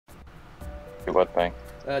Do what thing?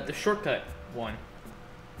 The shortcut one.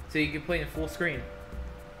 So you can play in full screen.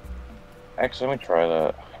 Actually, let me try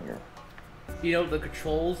that. Here. You know the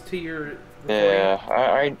controls to your recording?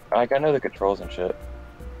 Yeah, I know the controls and shit.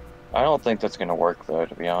 I don't think that's gonna work though,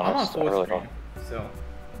 to be I'm on honest. I full really don't. screen, so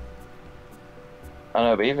I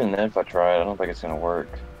know, but even then, if I try it, I don't think it's gonna work.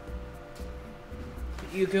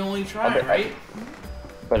 you can only try, right?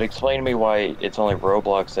 But explain to me why it's only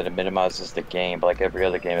Roblox that it minimizes the game, but like every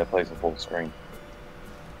other game it plays in full screen.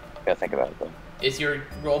 Gotta think about it though. Is your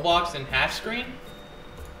Roblox in half screen?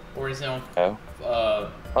 Or is it on No? uh,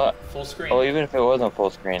 Uh, full screen? well, even if it wasn't full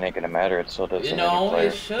screen, it ain't gonna matter. It still does You in any know, it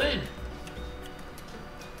player. should.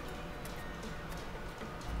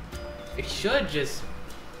 It should just...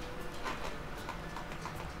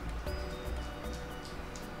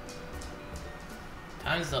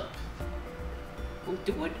 Time's up.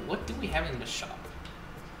 What do we have in the shop?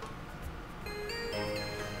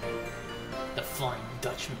 The Flying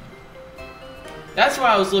Dutchman. That's what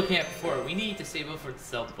I was looking at before. We need to save up for the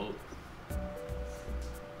sailboat.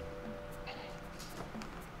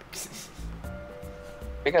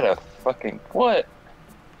 We got a fucking what?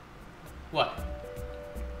 What?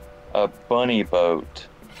 A bunny boat.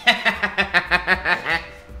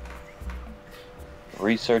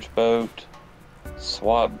 Research boat.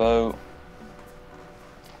 SWAT boat.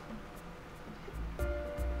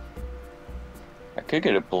 I could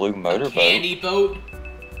get a blue motorboat. Candy boat.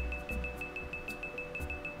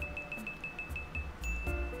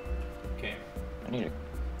 Okay. I need a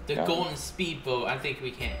The gun. golden speedboat, I think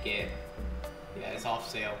we can't get. Yeah, it's off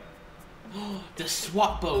sale. The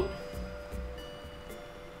SWAT boat.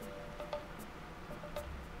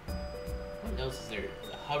 What else is there?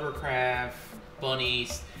 The hovercraft,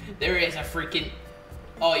 bunnies. There is a freaking.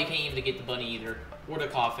 Oh, you can't even get the bunny either, or the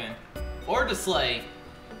coffin, or the sleigh,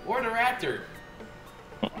 or the raptor.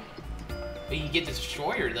 But you get the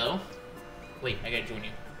destroyer though. Wait, I gotta join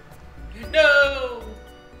you. No.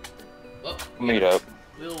 Oh, Meet up.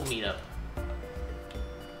 we'll meet up.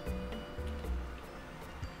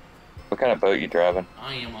 What kind of boat you driving?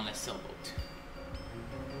 I am on a sailboat.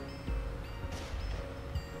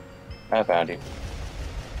 I found you.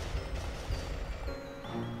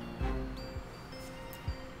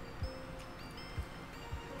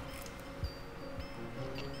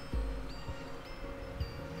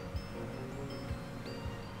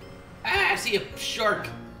 Ah, I see a shark.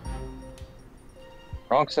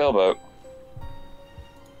 Wrong sailboat.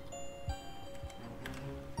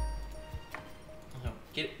 Oh,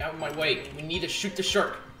 get out of my way. We need to shoot the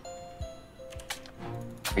shark.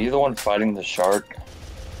 Are you the one fighting the shark?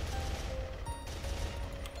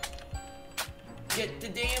 Get the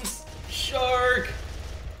damn shark.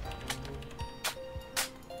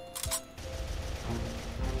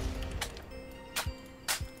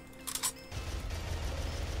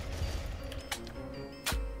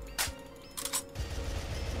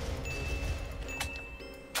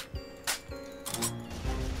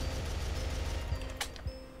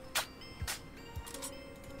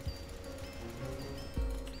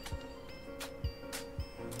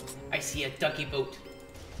 I see a ducky boat.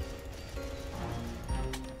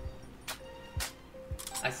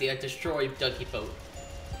 I see a destroyed ducky boat.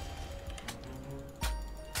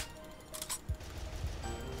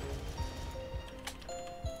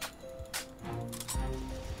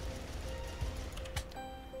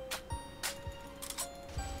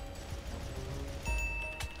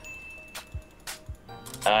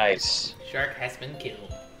 Nice. Shark has been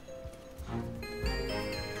killed.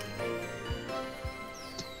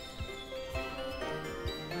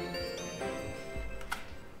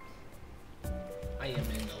 I am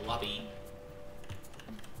in the lobby.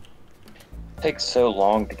 It takes so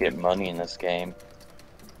long to get money in this game.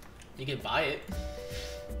 You can buy it.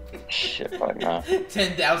 Shit, fuck nah.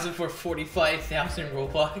 10,000 for 45,000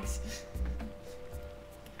 Robux.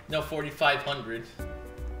 No, 4,500.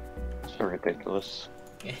 It's so ridiculous.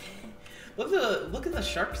 Look at the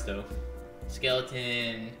sharks though.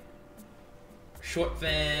 Skeleton, short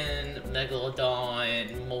fin,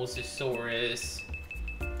 megalodon, mosasaurus.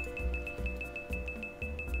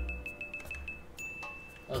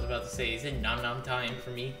 I was about to say, is it nom nom time for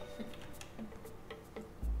me?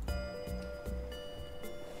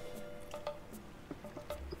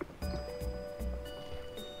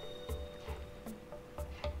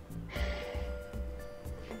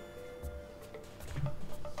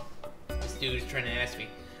 This dude's trying to ask me,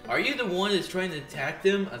 are you the one that's trying to attack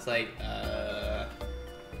them? I was like,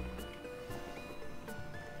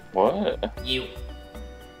 What? you.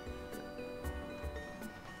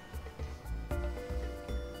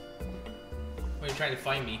 Why are you trying to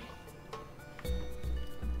find me?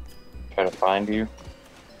 Try to find you.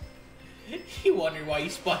 You wonder why you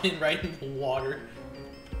spawned in right in the water.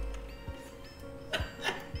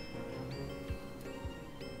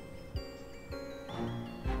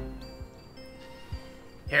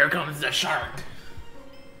 Here comes the shark.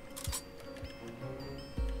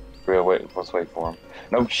 Real wait, let's wait for him.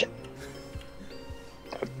 No shit.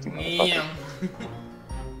 Yeah.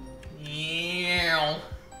 Yeah.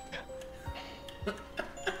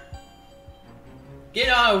 Get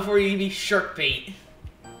out before you be shark bait.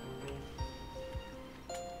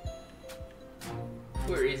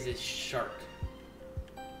 Where is this shark?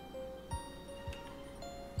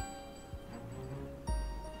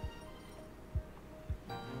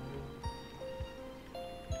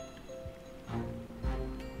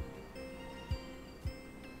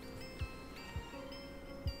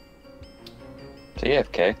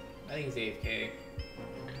 AFK. I think it's AFK.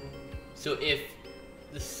 So if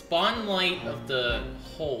the spawn light of the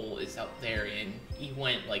hole is out there and he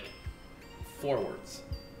went like forwards.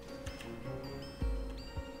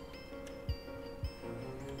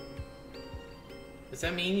 Does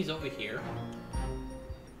that mean he's over here?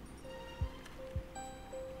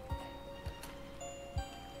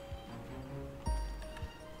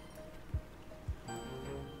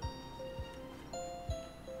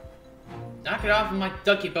 Knock it off of my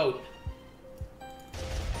ducky boat.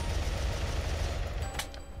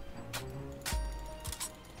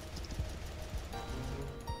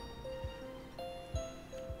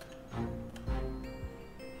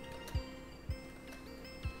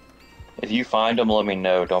 If you find him, let me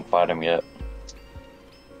know. Don't fight him yet.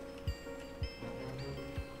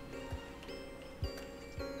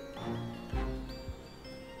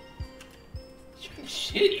 He's trying to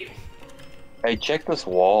shit you. Hey, check this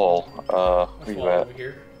wall. Where you at? Over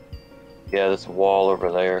here. Yeah, this wall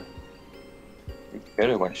over there. You could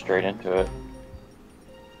have went straight into it.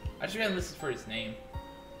 I just gotta listen for his name.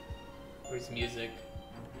 Or his music.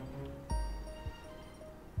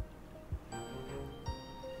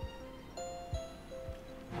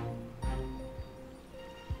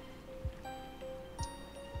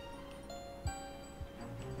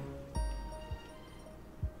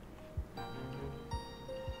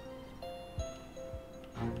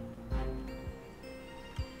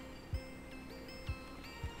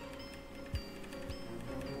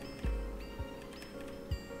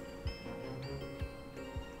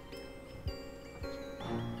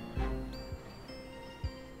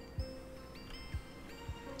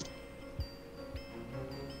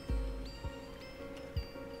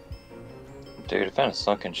 Dude, I found a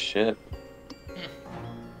sunken ship.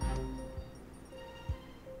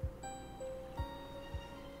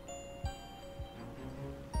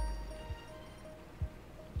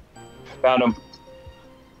 Found him.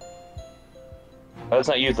 Let's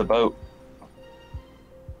not use the boat.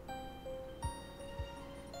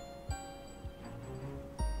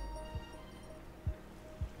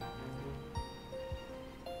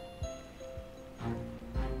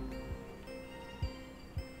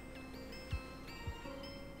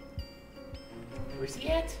 Where's he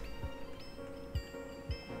at?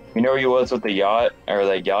 You know where he was with the yacht, or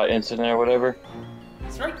that yacht incident or whatever?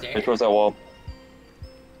 It's right there. Head towards that wall.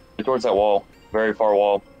 Head towards that wall. Very far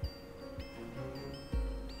wall.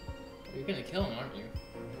 You're gonna kill him, aren't you?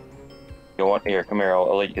 You want here? Come here.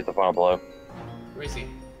 I'll let you get the final blow. Where is he?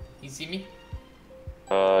 You see me?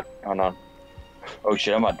 Hold on. Oh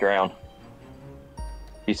shit! I'm about to drown.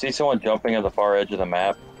 You see someone jumping at the far edge of the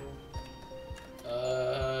map?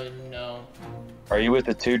 No. Are you with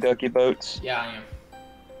the two ducky boats? Yeah, I am.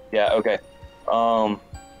 Yeah. Okay. Is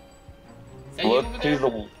that you Look over to there?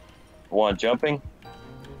 the one jumping.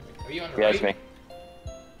 Are you on the Yeah, right? it's me.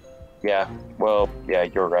 Yeah. Well, yeah,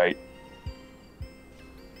 you're right.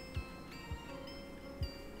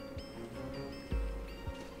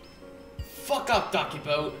 Fuck up, Docky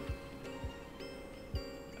Boat.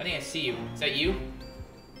 I think I see you. Is that you?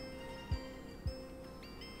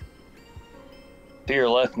 To your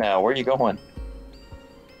left now. Where are you going?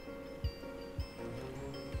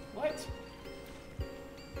 What?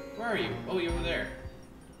 Where are you? Oh, you're over there.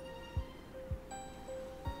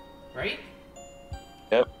 Right?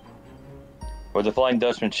 Yep. Where the Flying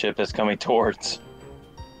Dutchman ship is coming towards.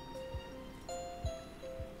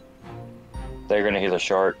 They're gonna hit a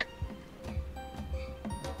shark.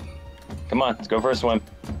 Come on, let's go for a swim.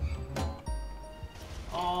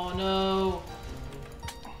 Oh no.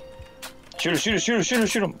 Shoot him, shoot him, shoot him, shoot him,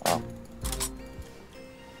 shoot him. Oh.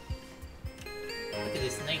 Look at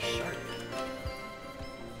this nice shark.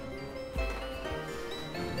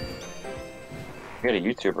 We got a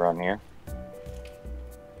YouTuber on here.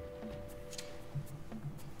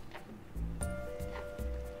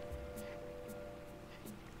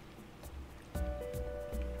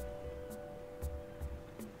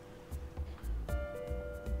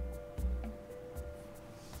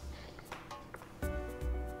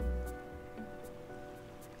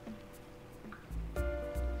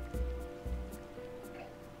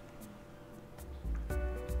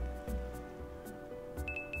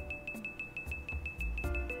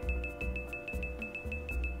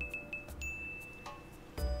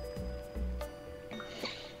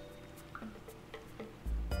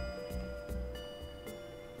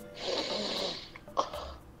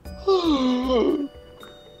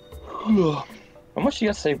 How much you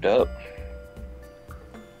got saved up?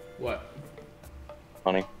 What?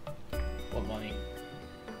 Money. What money?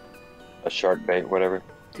 A shark bait, whatever.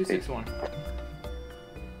 261.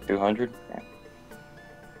 200? Yeah.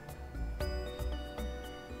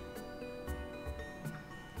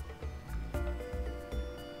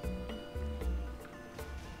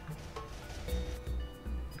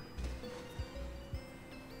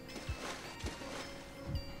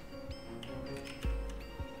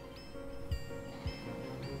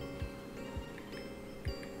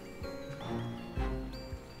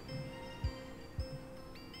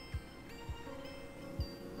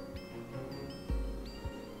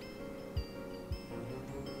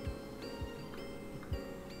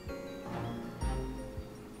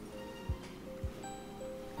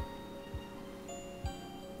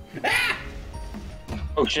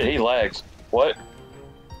 Oh shit, he lags. What?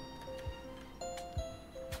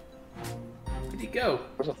 Where'd he go?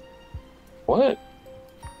 What?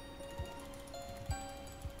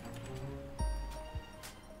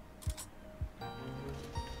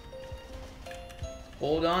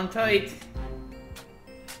 Hold on tight.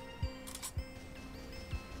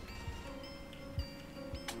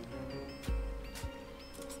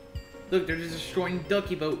 Look, they're just destroying the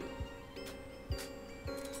ducky boat.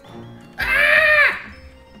 Ah!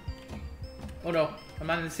 Oh no, I'm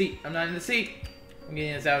not in the seat. I'm not in the seat. I'm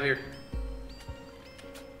getting us out of here.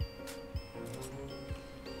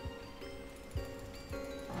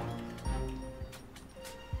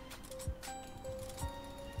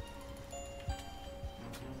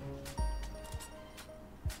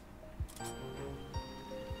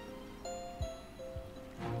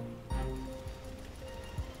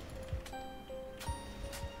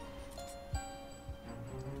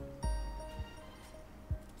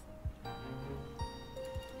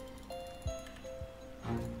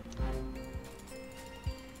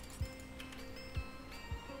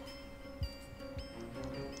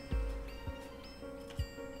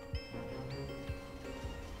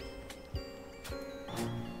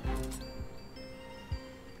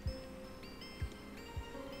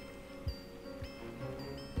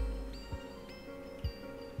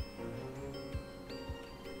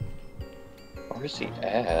 Where's he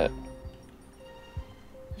at?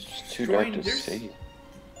 It's too dark to see.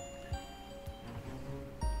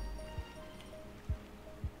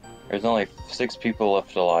 There's only 6 people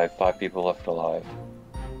left alive, 5 people left alive.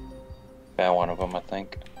 Found one of them, I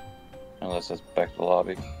think. Unless it's back to the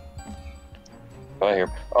lobby. Oh, I hear.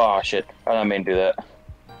 Oh shit! I didn't mean to do that.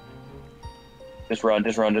 Just run!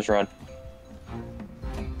 Just run! Just run!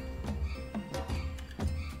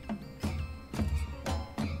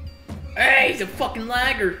 Hey, he's a fucking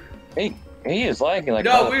lagger. He is lagging like.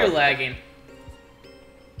 No, we're lagging.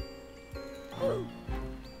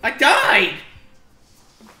 I died.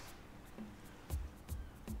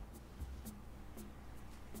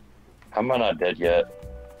 How am I not dead yet?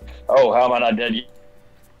 Oh, how am I not dead yet?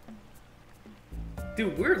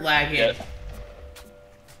 Dude, we're lagging. Yeah.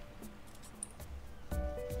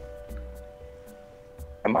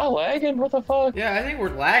 Am I lagging? What the fuck? Yeah, I think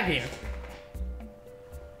we're lagging.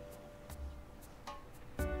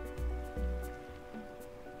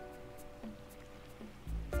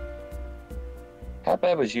 How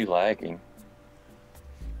bad was you lagging?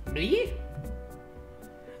 Me?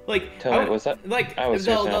 Like, Tell me, was that? Like, I was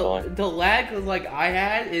the lag like I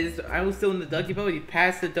had is I was still in the ducky boat. You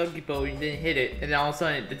passed the ducky boat, you didn't hit it, and then all of a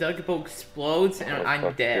sudden the ducky boat explodes and I'm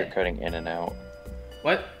You're dead. cutting in and out.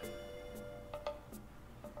 What?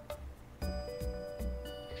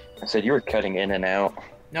 I said you were cutting in and out.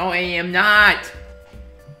 No, I am not.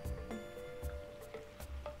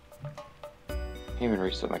 Can't even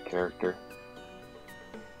reset my character.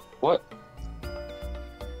 What?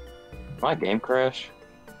 My game crash?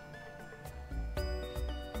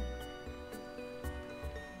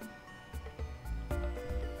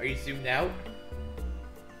 Are you zoomed out?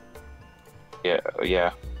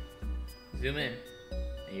 Yeah. Zoom in,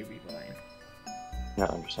 and you'll be fine. I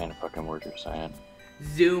don't understand a fucking word you're saying.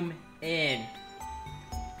 Zoom in.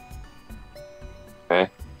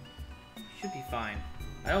 Okay. Should be fine.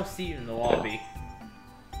 I don't see you in the lobby.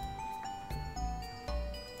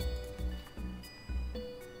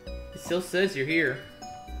 It still says you're here.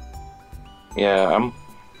 Yeah, I'm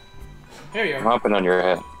There you are. hopping on your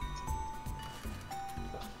head.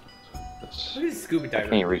 Look at this scuba diver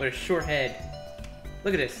can't read. with a short head.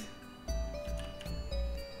 Look at this.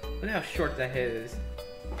 Look at how short that head is.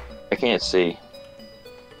 I can't see.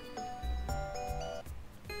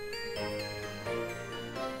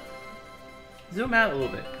 Zoom out a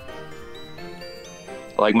little bit.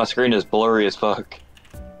 Like, my screen is blurry as fuck.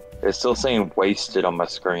 It's still saying wasted on my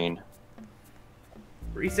screen.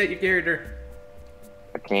 Reset your character.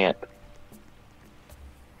 I can't.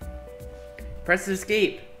 Press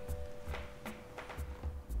escape.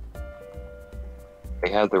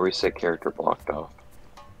 They have the reset character blocked off.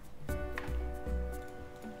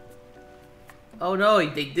 Oh no,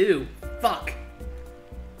 they do. Fuck.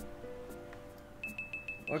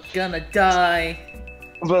 We're gonna die.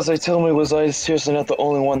 But they tell me, was I seriously not the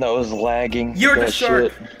only one that was lagging? You're the that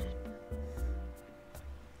shark. shit?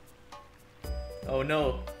 Oh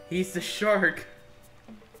no, he's the shark.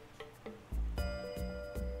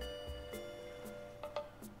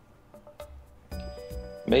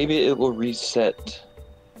 Maybe it will reset.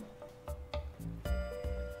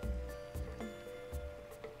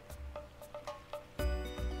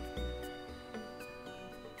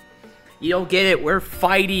 You don't get it, we're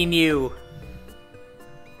fighting you.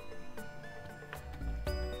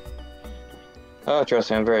 Oh,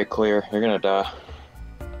 trust me, I'm very clear. You're gonna die.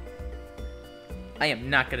 I am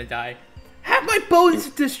not gonna die. Have my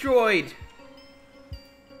boats destroyed!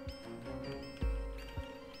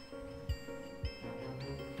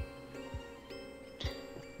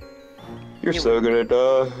 You're so gonna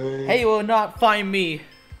die. Hey, you will not find me.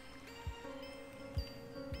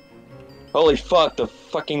 Holy fuck, the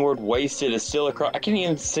fucking word wasted is still across. I can't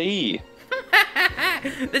even see.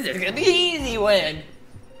 This is gonna be easy win.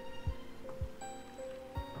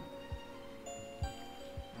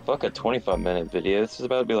 Fuck a 25-minute video. This is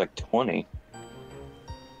about to be like 20.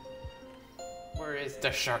 Where is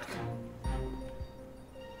the shark?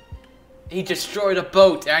 He destroyed a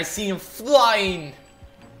boat and I see him flying.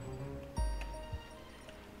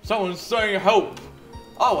 Someone's saying help.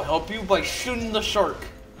 I'll help you by shooting the shark.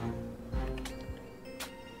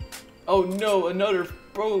 Oh no, another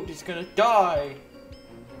boat is gonna die.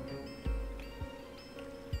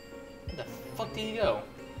 Where the fuck did he go?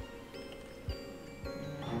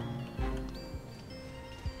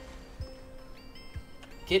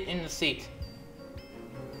 Get in the seat.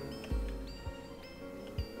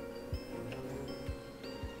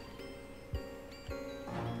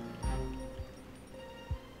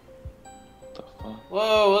 What the fuck?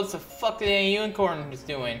 Whoa, what the fuck the unicorn is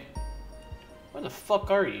doing? Where the fuck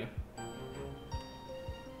are you?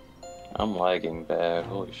 I'm lagging bad.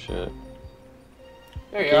 Holy shit.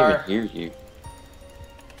 There I you can't are. even hear you.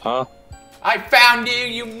 Huh? I found you,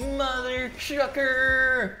 you mother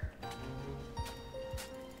chucker!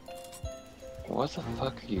 What the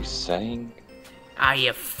fuck are you saying? I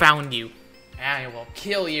have found you. I will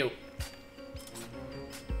kill you.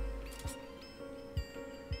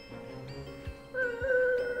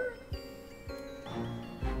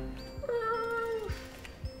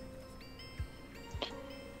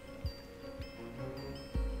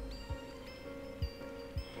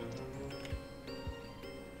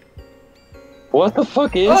 What the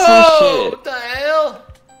fuck is Oh, this shit? what the hell?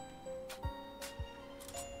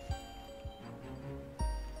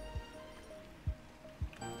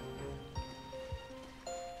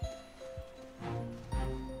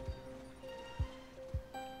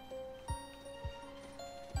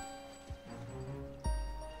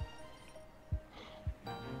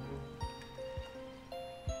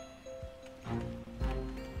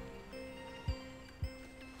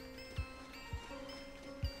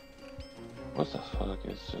 What the fuck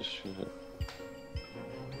is this shit?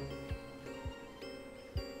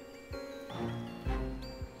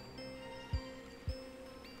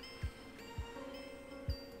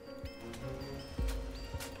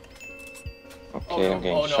 Okay, I'm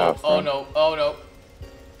getting shot from. Oh no, oh no.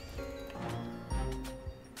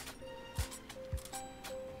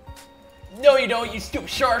 No you don't, you stupid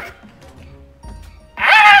shark!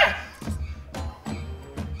 Ah!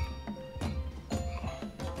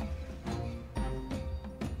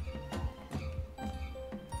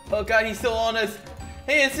 Oh god, he's still on us!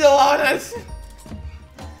 He is still on us!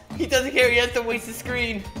 He doesn't care, he has to waste the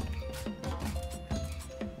screen.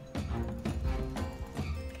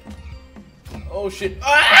 Oh shit.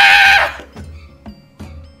 Ah!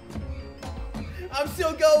 I'm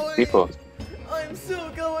still going! People. I'm still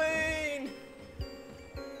going!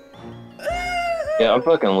 Yeah, I'm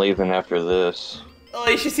fucking leaving after this. Oh,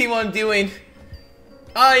 you should see what I'm doing.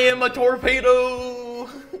 I am a torpedo!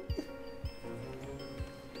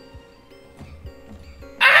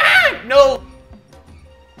 Ah! No!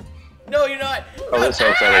 No, you're not! Oh, this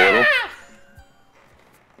helps out a little.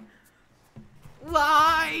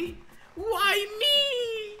 Why? Why me?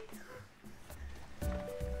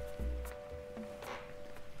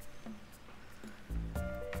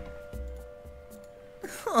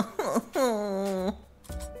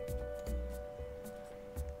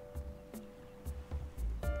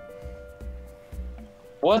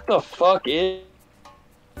 What the fuck is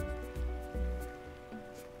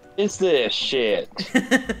Is this shit?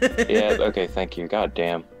 Yeah, okay, thank you. God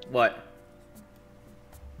damn. What?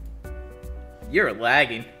 You're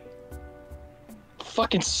lagging.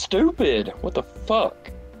 Fucking stupid. What the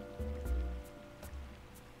fuck?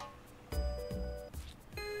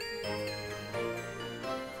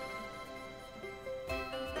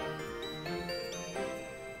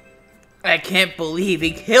 I can't believe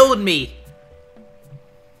he killed me.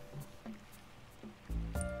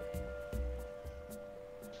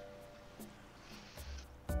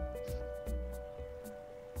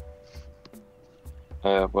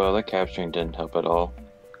 Well, the capturing didn't help at all.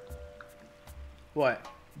 What?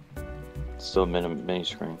 It's still mini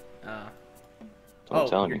screen. I'm Oh,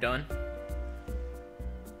 telling you're you. done?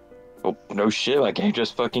 Oh, no shit, my game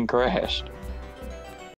just fucking crashed.